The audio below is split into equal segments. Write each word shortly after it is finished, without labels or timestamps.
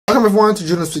Welcome everyone to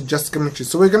Junosuede Just Commentary.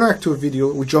 So we're gonna react to a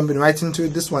video. We're jumping right into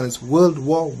it. This one is World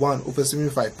War I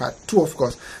Oversimplified Part 2, of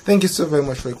course. Thank you so very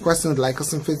much for your questions. Like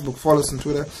us on Facebook, follow us on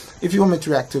Twitter. If you want me to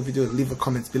react to a video, leave a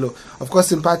comment below. Of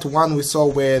course, in Part 1 we saw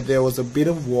where there was a bit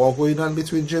of war going on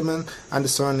between Germany and the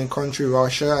surrounding country,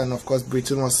 Russia, and of course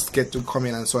Britain was scared to come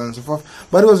in and so on and so forth.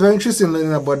 But it was very interesting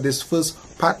learning about this first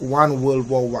Part 1 World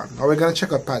War I. Now we're gonna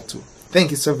check out Part 2.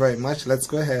 Thank you so very much. Let's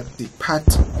go ahead. The Part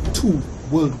 2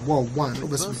 World War I.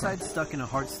 Both sides stuck in a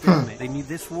hard stalemate. They knew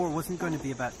this war wasn't going to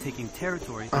be about taking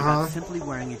territory, but about simply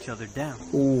wearing each other down.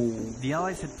 The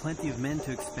Allies had plenty of men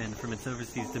to expend from its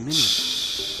overseas dominion,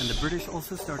 and the British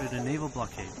also started a naval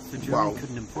blockade, so Germany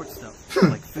couldn't import stuff,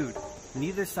 like food.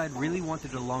 Neither side really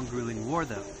wanted a long grueling war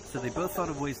though, so they both thought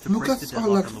of ways to break the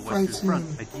deadlock on the Western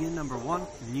Front. Idea number 1,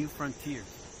 new frontiers.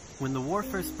 When the war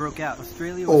first broke out,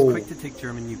 Australia was quick to take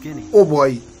German New Guinea. Oh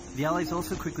boy. The Allies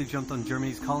also quickly jumped on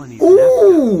Germany's colonies in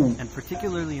Africa, and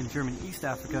particularly in German East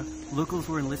Africa, locals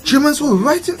were enlisted. Germans were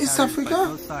right in East Africa?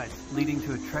 Both sides, leading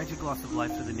to a tragic loss of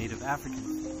life for the native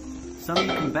Africans. Some of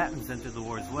the combatants entered the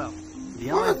war as well. The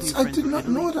Allies I did not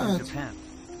know that. Japan.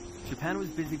 Japan was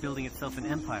busy building itself an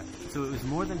empire, so it was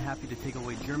more than happy to take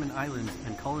away German islands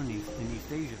and colonies in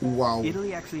East Asia. Wow.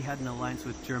 Italy actually had an alliance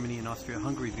with Germany and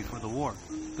Austria-Hungary before the war,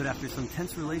 but after some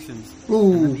tense relations,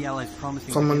 and then the Allies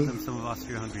promising to give them some of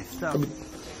Austria-Hungary's stuff,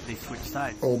 they switched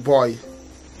sides. Oh boy.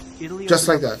 Italy just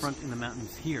like that. Front in the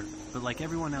mountains here, but like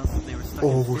everyone else, they were stuck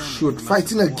in shoot,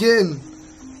 fighting again.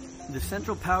 The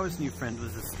Central Powers' new friend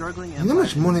was a struggling empire. You know how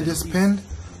much money they spend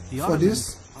for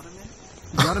this?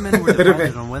 The Ottomans were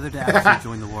divided on whether to actually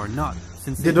join the war or not,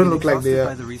 since they don't look like they are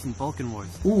by the recent Balkan Wars.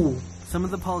 Some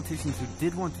of the politicians who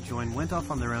did want to join went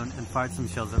off on their own and fired some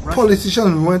shells at Russia.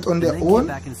 Politicians went on their own? Came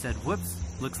back and said, whoops,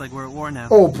 looks like we're at war now.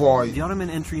 Oh boy. The Ottoman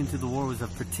entry into the war was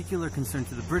of particular concern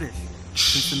to the British,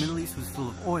 since the Middle East was full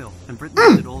of oil, and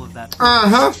Britain did all of that.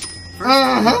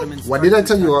 First, what did I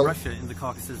tell you all? Russia in the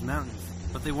Caucasus Mountains,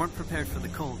 but they weren't prepared for the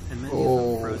cold, and many of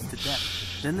them froze to death.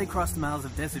 Then they crossed miles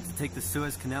of desert to take the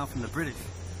Suez Canal from the British,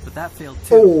 but that failed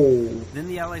too. Then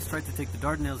the Allies tried to take the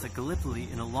Dardanelles at Gallipoli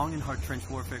in a long and hard trench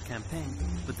warfare campaign,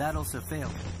 but that also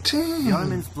failed. The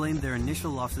Ottomans blamed their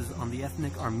initial losses on the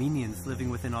ethnic Armenians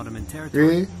living within Ottoman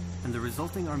territory, and the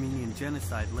resulting Armenian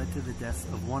genocide led to the deaths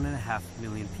of 1.5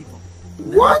 million people.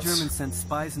 Then the Germans sent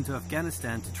spies into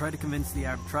Afghanistan to try to convince the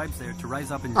Arab tribes there to rise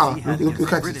up in jihad against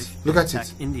the British and attack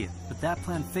India. But that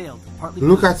plan failed, partly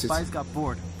because the spies got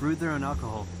bored, brewed their own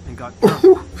alcohol, and got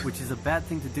drunk, which is a bad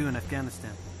thing to do in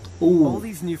Afghanistan. All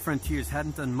these new frontiers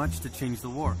hadn't done much to change the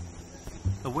war.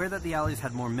 Aware that the Allies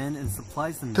had more men and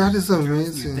supplies than them, is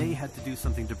amazing. They had to do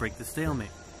something to break the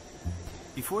stalemate.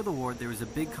 Before the war, there was a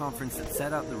big conference that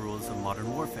set out the rules of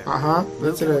modern warfare.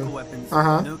 No chemical weapons,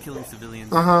 no killing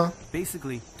civilians.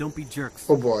 Basically, don't be jerks.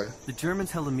 Oh boy. The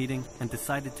Germans held a meeting and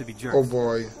decided to be jerks. Oh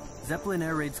boy. Zeppelin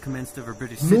air raids commenced over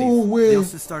British cities. No way. They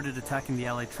also started attacking the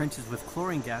Allied trenches with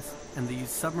chlorine gas, and they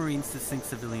used submarines to sink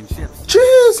civilian ships.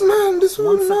 Jeez, man, this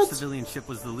was One such civilian ship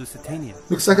was the Lusitania.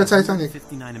 Looks like a Titanic.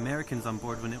 59 Americans on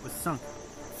board when it was sunk,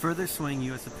 further swaying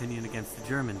U.S. opinion against the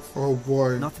Germans. Oh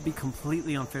boy. Not to be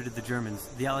completely unfair to the Germans,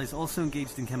 the Allies also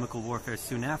engaged in chemical warfare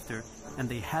soon after, and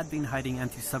they had been hiding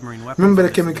anti-submarine weapons. Remember the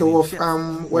chemical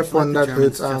weapon that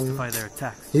hurt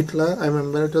Hitler? I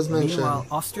remember it was mentioned. Meanwhile,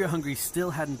 Austria-Hungary still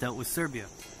hadn't dealt with Serbia,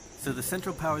 so the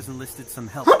Central Powers enlisted some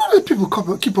help. How did people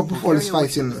keep up with all this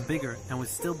fighting? Was bigger and was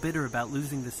still bitter about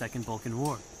losing the Second Balkan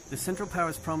War. The Central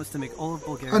Powers promised to make all of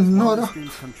Bulgaria's wildest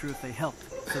dreams come true if they helped,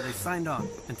 so they signed on,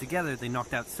 and together they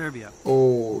knocked out Serbia.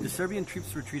 The Serbian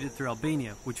troops retreated through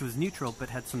Albania, which was neutral but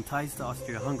had some ties to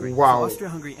Austria-Hungary. So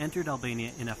Austria-Hungary entered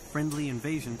Albania in a friendly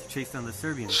invasion to chase down the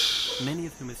Serbians, many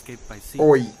of whom escaped by sea.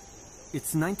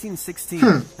 It's 1916,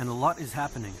 and a lot is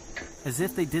happening. As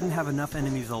if they didn't have enough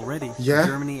enemies already,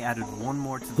 Germany added one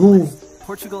more to the list.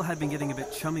 Portugal had been getting a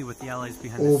bit chummy with the Allies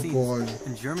behind the scenes,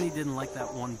 and Germany didn't like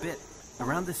that one bit.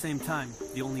 Around the same time,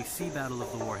 the only sea battle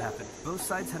of the war happened. Both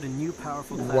sides had a new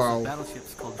powerful class of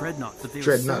battleships called dreadnoughts, but they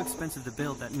were so expensive to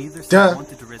build that neither side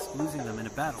wanted to risk losing them in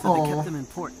a battle. So they kept them in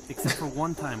port, except for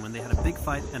one time when they had a big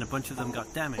fight and a bunch of them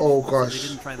got damaged. So they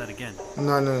didn't try that again.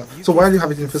 No. So why do you have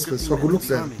it in first place? For good looks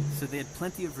then? So they had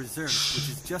plenty of reserves, which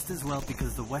is just as well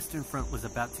because the Western Front was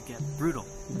about to get brutal.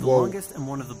 The longest and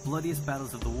one of the bloodiest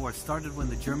battles of the war started when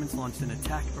the Germans launched an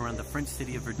attack around the French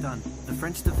city of Verdun. The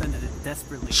French defended it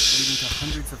desperately, leading to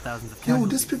hundreds of thousands of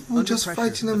casualties. These people were just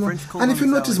fighting them. And if you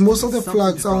notice, most of the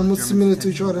flags are almost similar to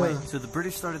each other. So the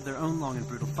British started their own long and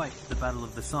brutal fight, the Battle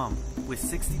of the Somme, with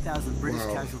 60,000 British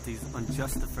casualties on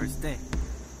just the first day.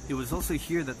 It was also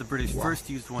here that the British first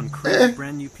used one crude,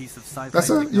 brand new piece of sci-fi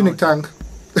technology. That's a unique tank.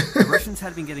 The Russians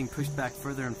had been getting pushed back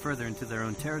further and further into their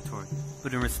own territory,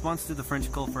 but in response to the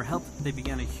French call for help, they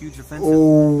began a huge offensive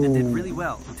and did really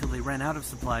well until they ran out of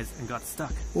supplies and got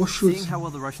stuck. Seeing how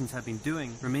well the Russians had been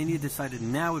doing, Romania decided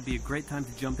now would be a great time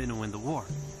to jump in and win the war.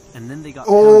 And then they got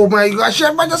my gosh,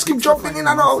 I just keep jumping in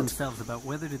and out themselves about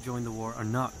whether to join the war or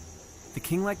not. The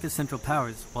king liked the Central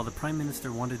Powers, while the Prime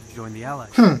Minister wanted to join the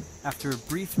Allies. After a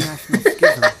brief national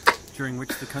schism, during which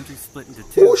the country split into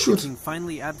two, the king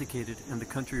finally abdicated and the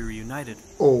country reunited.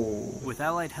 With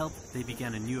Allied help, they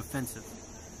began a new offensive.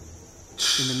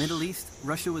 In the Middle East,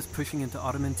 Russia was pushing into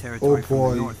Ottoman territory from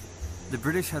the north. The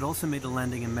British had also made a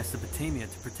landing in Mesopotamia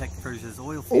to protect Persia's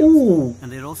oil fields, and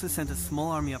they had also sent a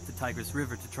small army up the Tigris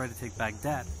River to try to take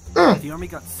Baghdad. The army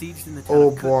got sieged in the town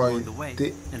of Kut along the way,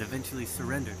 and eventually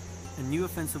surrendered. A new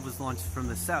offensive was launched from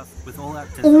the south with all-out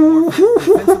desert warfare.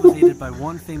 The offensive was aided by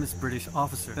one famous British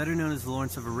officer, better known as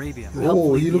Lawrence of Arabia, who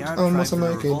helped lead the Arab tribes in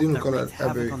a revolt that wreaked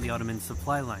havoc on the Ottoman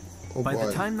supply line. By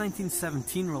the time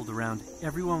 1917 rolled around,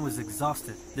 everyone was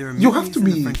exhausted. There were mutinies in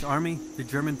the French army, the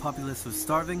German populace was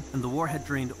starving, and the war had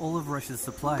drained all of Russia's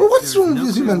supplies. But what's wrong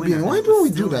with human being? Why don't we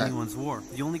do that? Anyone's war.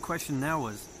 The only question now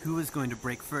was, who was going to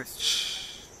break first?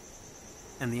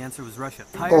 And the answer was Russia.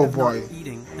 Tired of not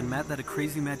eating and mad that a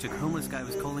crazy magic homeless guy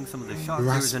was calling some of the shots,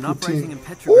 there was an uprising in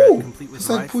Petrograd complete with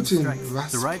riots and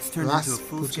strikes. The riots turned into a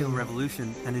full-scale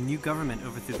revolution and a new government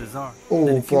overthrew the Tsar.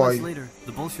 Then a few months later,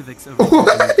 the Bolsheviks overthrew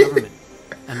the new government,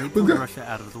 and they pulled Russia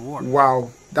out of the war. Wow,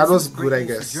 that was good, I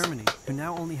guess. For Germany, who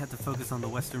now only had to focus on the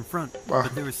Western Front.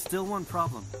 But there was still one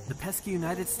problem. The pesky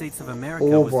United States of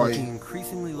America was looking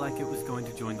increasingly like it was going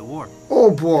to join the war.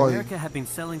 America had been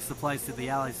selling supplies to the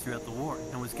Allies throughout the war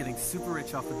and was getting super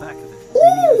rich off the back of it.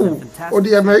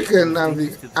 The American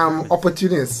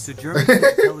opportunists. So Germany sent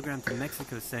a telegram to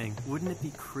Mexico saying, "Wouldn't it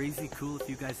be crazy cool if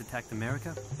you guys attacked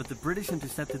America?" But the British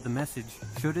intercepted the message,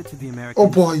 showed it to the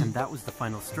Americans, and that was the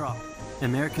final straw.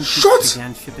 American troops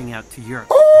began shipping out to Europe.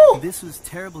 This was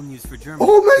terrible news for Germany.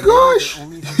 Oh my gosh!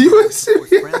 You are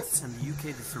serious? France and the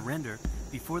UK to surrender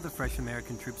before the fresh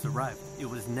American troops arrived. It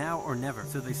was now or never,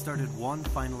 so they started one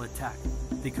final attack.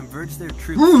 They converged their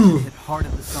troops and hit hard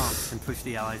at the Somme and pushed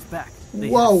the Allies back. They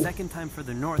hit a second time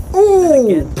further north, and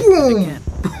again and again.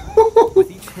 With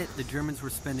each hit, the Germans were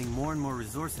spending more and more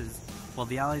resources, while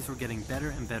the Allies were getting better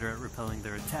and better at repelling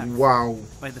their attacks.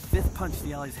 By the fifth punch,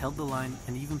 the Allies held the line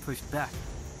and even pushed back.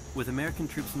 With American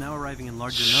troops now arriving in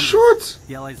larger numbers,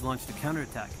 the Allies launched a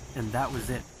counterattack, and that was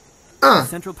it. The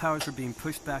Central Powers were being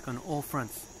pushed back on all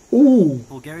fronts.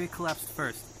 Bulgaria collapsed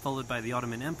first, followed by the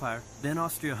Ottoman Empire, then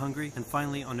Austria-Hungary, and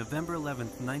finally on November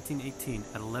 11th, 1918,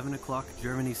 at 11 o'clock,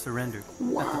 Germany surrendered.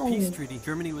 At the peace treaty,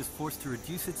 Germany was forced to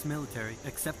reduce its military,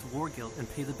 accept war guilt, and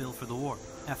pay the bill for the war.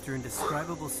 After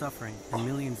indescribable suffering and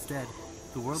millions dead,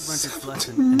 the world learned its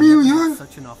lesson and never had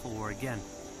such an awful war again.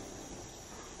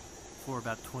 For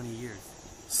about 20 years.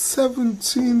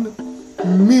 17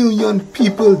 million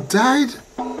people died?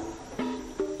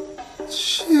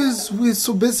 Jeez,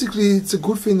 so basically it's a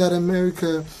good thing that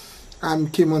America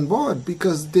came on board,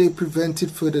 because they prevented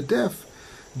further death.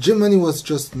 Germany was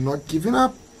just not giving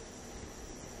up.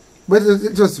 But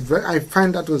it was I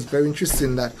find that was very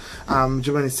interesting that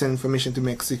Germany sent information to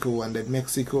Mexico, and that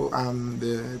Mexico,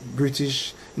 the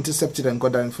British intercepted and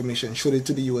got that information, showed it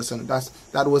to the US, and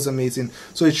that was amazing.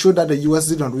 So it showed that the US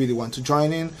did not really want to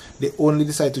join in. They only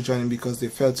decided to join in because they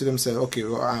felt to themselves, okay,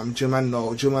 well,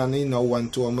 Germany now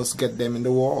want to almost get them in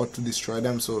the war or to destroy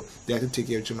them, so they had to take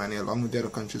care of Germany along with the other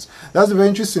countries. That's a very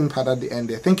interesting part at the end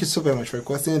there. Thank you so very much for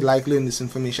requesting it, learning this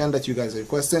information that you guys are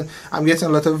requesting. I'm getting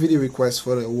a lot of video requests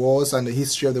for the wars and the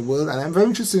history of the world, and I'm very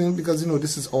interested in it because, you know,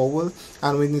 this is our world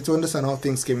and we need to understand how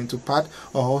things came into part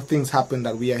or how things happen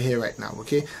that we are here right now.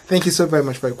 Okay, thank you so very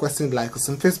much for requesting. Like us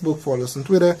on Facebook, follow us on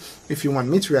Twitter. If you want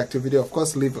me to react to a video, of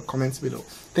course, leave a comment below.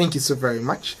 Thank you so very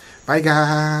much. Bye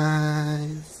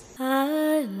guys.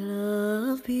 I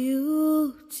love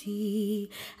beauty,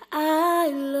 I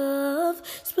love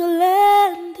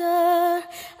splendor,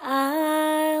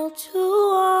 I'll do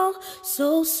all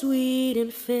so sweet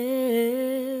and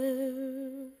fair.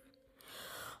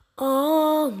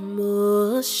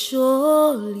 Almost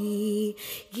surely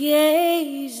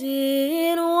gaze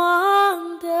in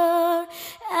wonder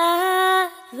at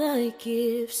thy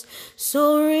gifts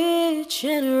so rich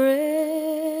and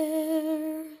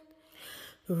rare.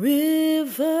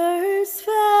 Rivers,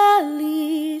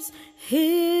 valleys,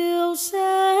 hills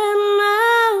and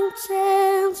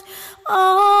mountains,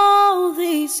 all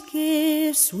these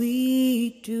gifts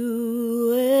we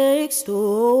do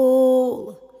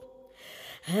extol.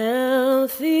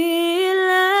 Healthy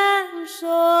lamb,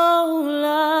 so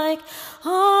like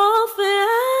all fountains,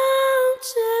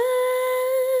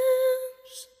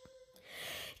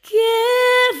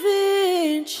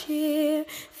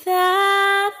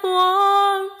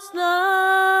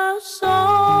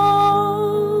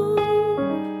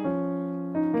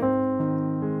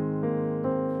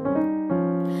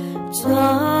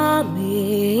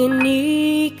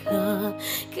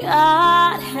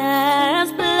 God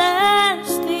has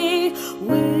blessed thee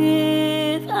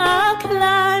with a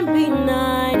clime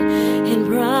benign and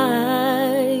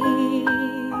bright,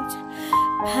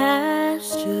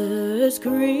 pastures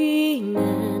green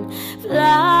and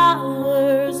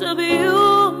flowers of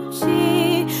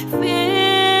beauty,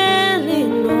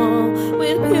 filling all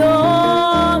with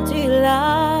pure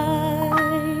delight,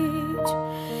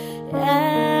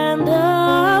 and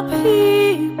the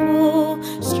people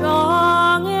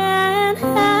strong and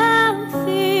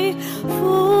healthy,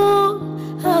 full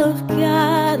of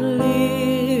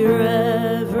godly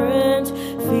reverent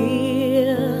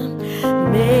fear.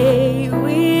 May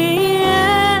we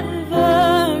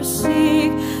ever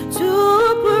seek to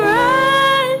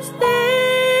praise thee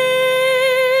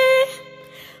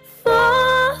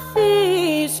for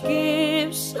these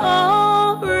gifts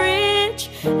so rich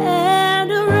and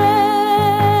rare.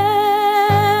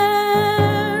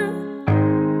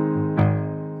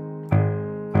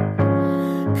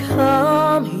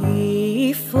 Come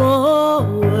ye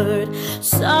forward,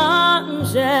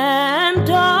 sons and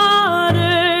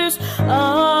daughters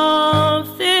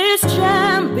of this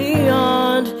gem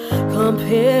beyond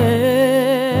compare.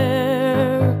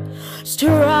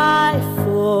 Strive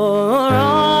for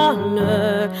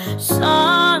honor,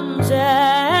 sons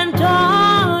and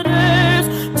daughters.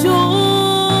 Do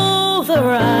the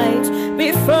right,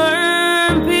 be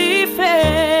firm, be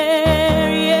fair.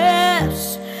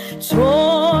 Yes,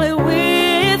 toil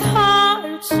with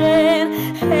hearts and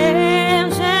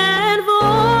hands and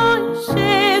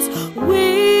voices.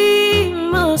 We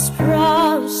must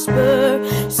prosper,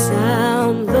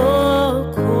 sound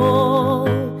the call,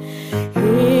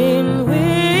 in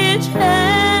which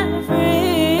everyone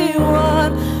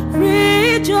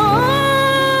rejoices.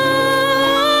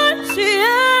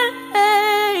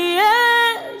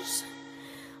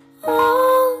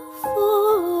 All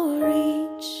for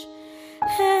each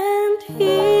and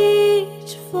he